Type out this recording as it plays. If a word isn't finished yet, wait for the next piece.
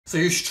So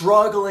you're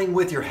struggling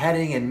with your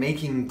heading and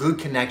making good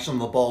connection on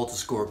the ball to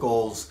score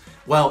goals.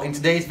 Well, in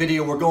today's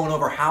video, we're going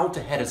over how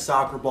to head a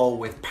soccer ball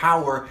with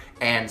power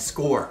and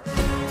score.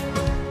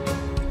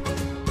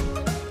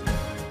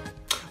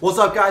 What's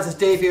up guys, it's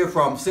Dave here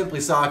from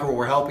SimplySoccer, where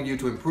we're helping you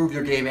to improve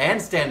your game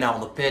and stand out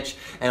on the pitch.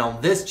 And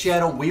on this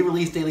channel, we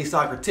release daily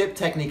soccer tip,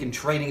 technique, and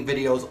training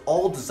videos,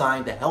 all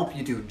designed to help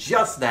you do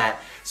just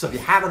that. So if you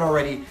haven't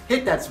already,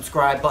 hit that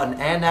subscribe button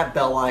and that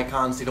bell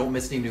icon so you don't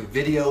miss any new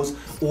videos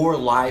or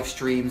live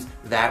streams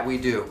that we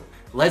do.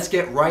 Let's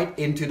get right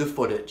into the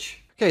footage.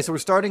 Okay, so we're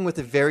starting with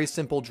a very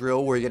simple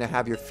drill where you're going to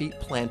have your feet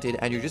planted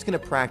and you're just going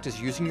to practice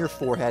using your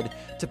forehead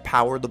to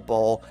power the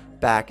ball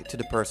back to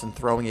the person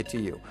throwing it to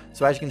you.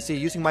 So as you can see,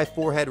 using my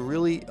forehead,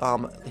 really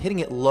hitting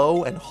it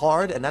low and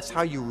hard, and that's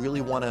how you really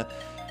want to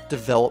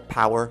develop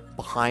power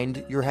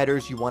behind your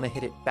headers. You want to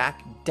hit it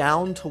back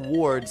down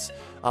towards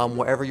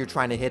wherever you're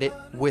trying to hit it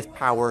with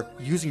power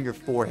using your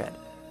forehead.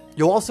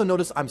 You'll also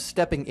notice I'm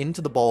stepping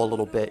into the ball a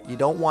little bit. You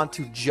don't want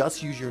to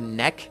just use your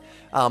neck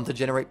to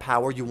generate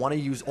power. You want to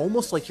use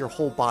almost like your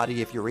whole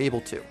body if you're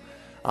able to.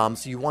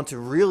 So you want to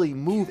really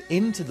move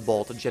into the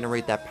ball to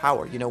generate that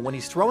power. You know, when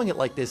he's throwing it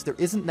like this, there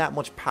isn't that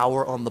much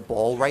power on the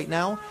ball right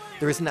now.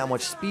 There isn't that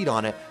much speed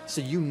on it.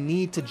 So you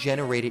need to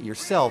generate it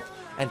yourself.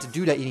 And to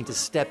do that, you need to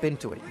step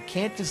into it. You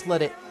can't just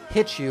let it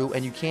hit you,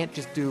 and you can't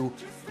just do,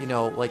 you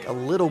know, like a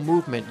little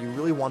movement. You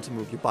really want to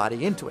move your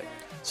body into it.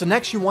 So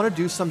next you want to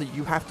do something that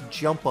you have to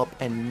jump up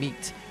and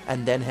meet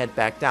and then head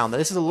back down. Now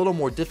this is a little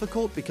more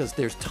difficult because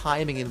there's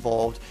timing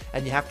involved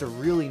and you have to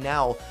really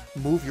now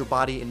move your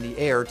body in the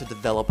air to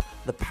develop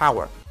the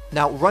power.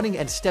 Now running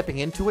and stepping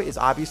into it is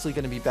obviously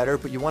going to be better,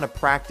 but you want to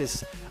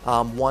practice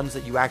ones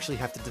that you actually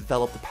have to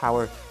develop the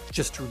power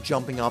just through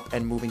jumping up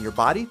and moving your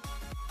body.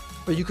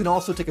 But you can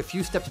also take a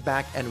few steps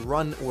back and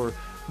run or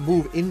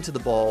move into the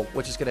ball,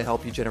 which is going to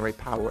help you generate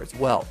power as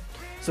well.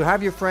 So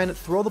have your friend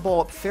throw the ball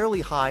up fairly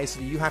high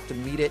so that you have to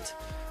meet it.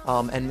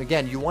 And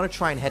again, you want to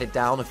try and head it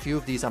down. A few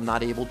of these I'm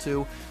not able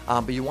to,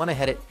 but you want to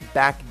head it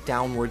back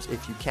downwards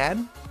if you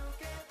can.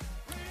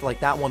 Like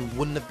that one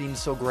wouldn't have been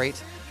so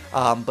great,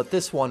 but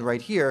this one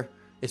right here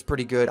is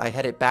pretty good. I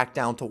head it back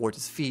down towards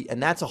his feet,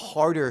 and that's a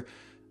harder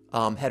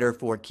header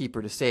for a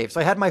keeper to save.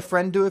 So I had my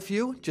friend do a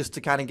few just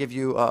to kind of give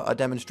you a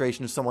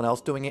demonstration of someone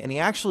else doing it. And he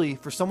actually,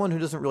 for someone who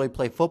doesn't really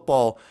play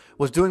football,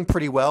 was doing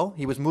pretty well.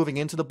 He was moving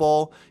into the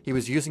ball. He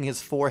was using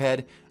his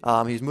forehead.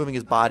 He was moving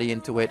his body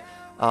into it.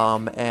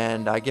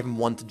 And I give him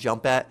one to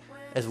jump at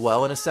as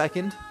well in a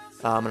second.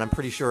 And I'm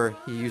pretty sure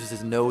he uses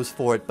his nose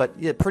for it. But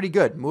yeah, pretty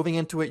good. Moving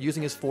into it,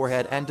 using his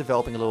forehead, and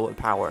developing a little bit of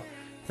power.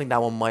 I think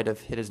that one might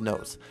have hit his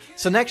nose.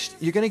 So next,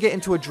 you're going to get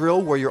into a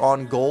drill where you're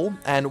on goal,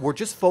 and we're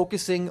just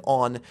focusing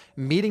on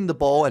meeting the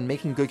ball and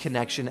making good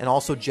connection and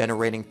also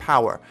generating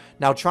power.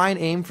 Now try and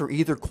aim for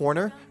either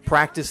corner.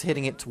 Practice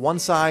hitting it to one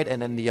side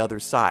and then the other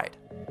side.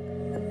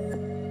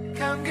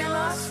 Come get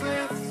lost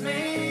with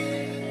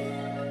me.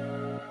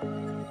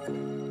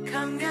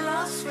 Come get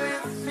lost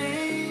with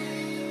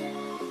me.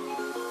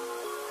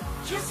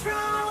 Just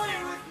run away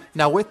with me.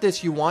 Now with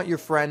this, you want your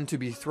friend to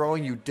be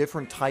throwing you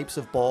different types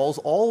of balls,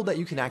 all that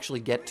you can actually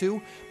get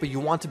to, but you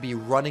want to be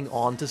running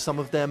onto some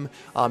of them.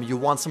 You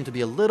want some to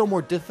be a little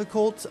more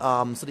difficult,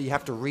 so that you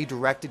have to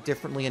redirect it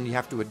differently and you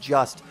have to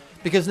adjust.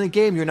 Because in a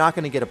game, you're not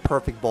going to get a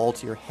perfect ball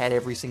to your head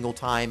every single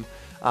time.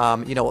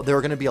 You know, there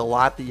are going to be a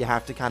lot that you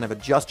have to kind of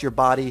adjust your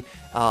body,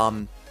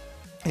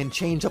 and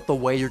change up the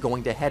way you're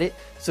going to head it.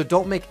 So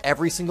don't make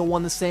every single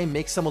one the same.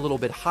 Make some a little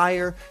bit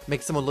higher,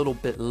 make some a little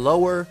bit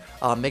lower,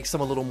 make some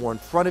a little more in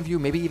front of you,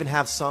 maybe even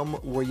have some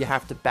where you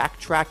have to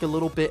backtrack a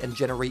little bit and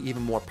generate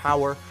even more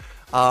power.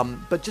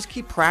 But just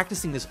keep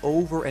practicing this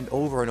over and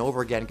over and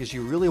over again, because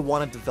you really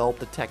want to develop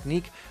the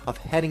technique of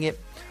heading it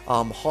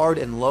hard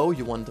and low.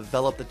 You want to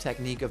develop the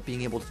technique of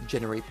being able to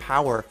generate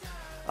power.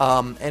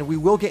 And we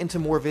will get into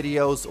more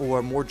videos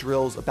or more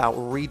drills about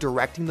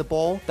redirecting the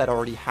ball that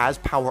already has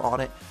power on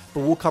it,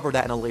 but we'll cover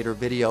that in a later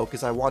video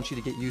because I want you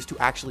to get used to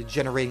actually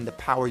generating the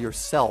power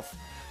yourself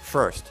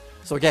first.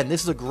 So again,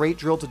 this is a great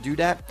drill to do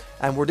that,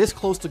 and we're this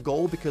close to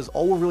goal because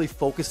all we're really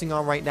focusing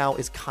on right now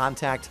is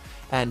contact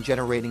and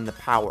generating the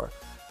power.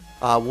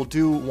 We'll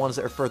do ones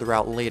that are further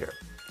out later.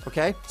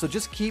 Okay, so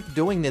just keep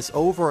doing this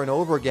over and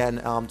over again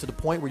to the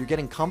point where you're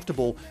getting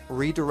comfortable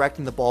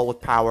redirecting the ball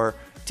with power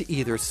to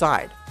either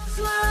side.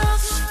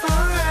 Last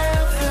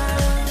forever.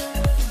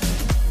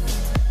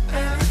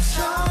 And it's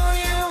all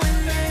you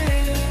and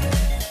me.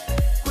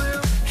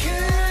 We'll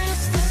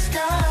kiss the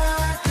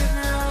sky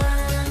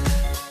goodnight.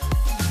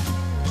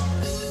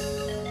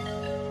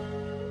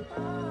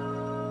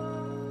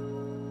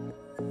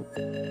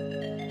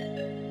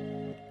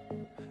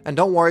 And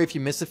don't worry if you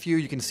miss a few,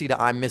 you can see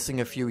that I'm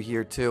missing a few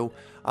here too.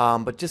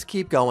 But just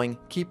keep going,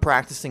 keep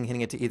practicing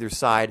hitting it to either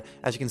side.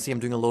 As you can see, I'm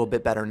doing a little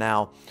bit better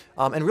now.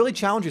 And really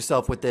challenge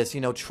yourself with this.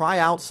 You know, try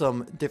out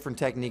some different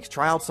techniques,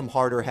 try out some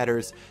harder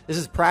headers. This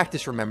is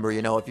practice, remember.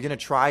 You know, if you're going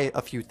to try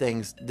a few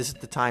things, this is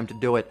the time to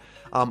do it.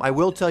 I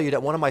will tell you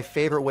that one of my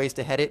favorite ways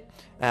to head it,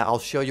 I'll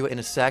show you in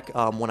a sec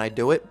when I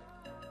do it,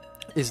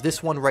 is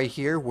this one right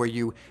here, where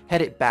you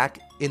head it back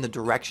in the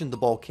direction the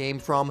ball came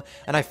from.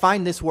 And I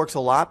find this works a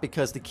lot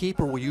because the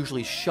keeper will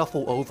usually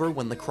shuffle over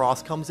when the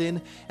cross comes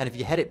in, and if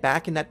you head it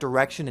back in that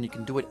direction and you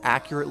can do it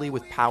accurately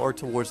with power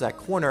towards that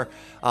corner,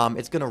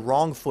 it's going to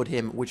wrong foot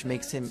him, which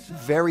makes him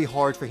very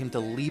hard for him to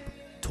leap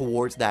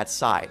towards that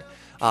side.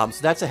 So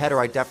that's a header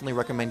I definitely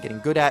recommend getting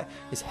good at,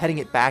 is heading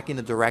it back in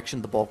the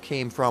direction the ball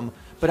came from,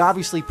 but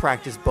obviously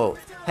practice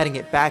both, heading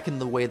it back in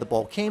the way the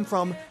ball came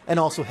from and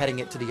also heading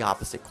it to the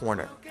opposite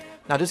corner.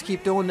 Now just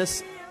keep doing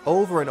this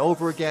over and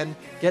over again,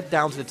 get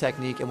down to the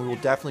technique, and we will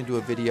definitely do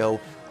a video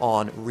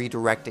on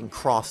redirecting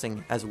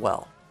crossing as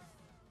well.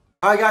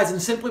 Alright guys,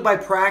 and simply by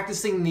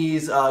practicing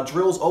these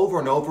drills over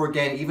and over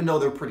again, even though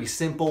they're pretty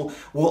simple,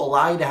 will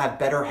allow you to have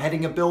better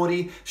heading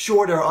ability.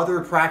 Sure, there are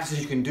other practices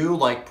you can do,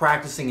 like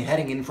practicing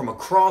heading in from a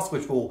cross,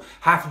 which will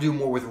have to do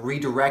more with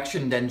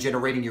redirection than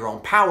generating your own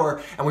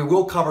power, and we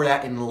will cover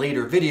that in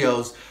later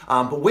videos.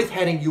 But with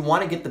heading, you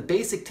want to get the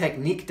basic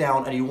technique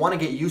down, and you want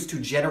to get used to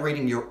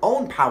generating your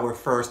own power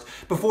first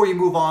before you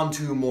move on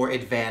to more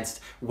advanced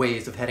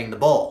ways of heading the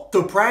ball.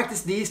 So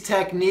practice these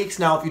techniques.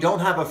 Now, if you don't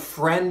have a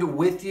friend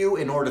with you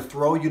in order to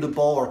throw you the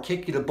ball or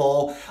kick you the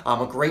ball,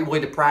 a great way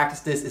to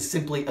practice this is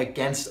simply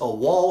against a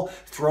wall,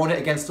 throwing it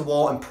against the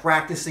wall and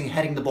practicing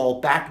heading the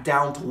ball back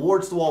down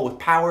towards the wall with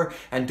power,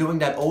 and doing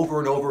that over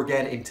and over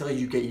again until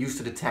you get used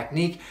to the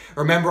technique.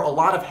 Remember, a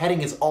lot of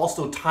heading is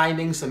also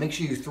timing, so make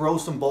sure you throw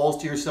some balls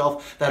to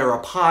yourself that are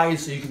up high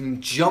so you can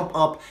jump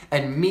up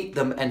and meet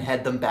them and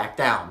head them back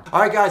down.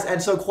 Alright guys,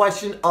 and so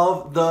question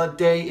of the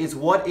day is,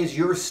 what is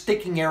your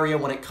sticking area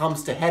when it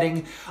comes to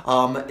heading?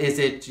 Is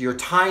it your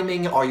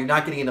timing? Are you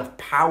not getting enough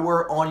power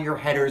on your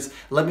headers?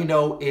 Let me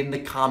know in the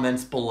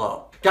comments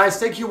below. Guys,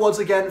 thank you once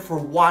again for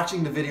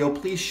watching the video.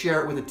 Please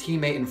share it with a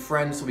teammate and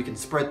friend so we can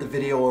spread the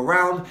video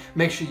around.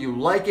 Make sure you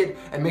like it,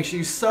 and make sure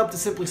you sub to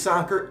Simply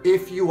Soccer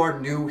if you are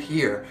new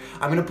here.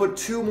 I'm going to put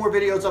 2 more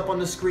videos up on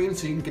the screen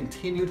so you can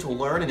continue to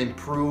learn and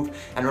improve.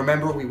 And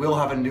remember, we will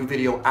have a new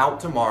video out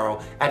tomorrow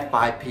at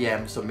 5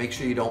 p.m., so make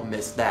sure you don't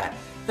miss that.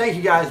 Thank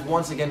you guys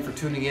once again for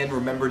tuning in.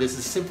 Remember, this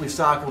is Simply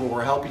Soccer, where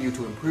we're helping you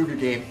to improve your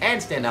game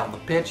and stand out on the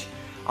pitch.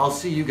 I'll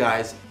see you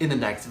guys in the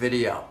next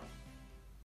video.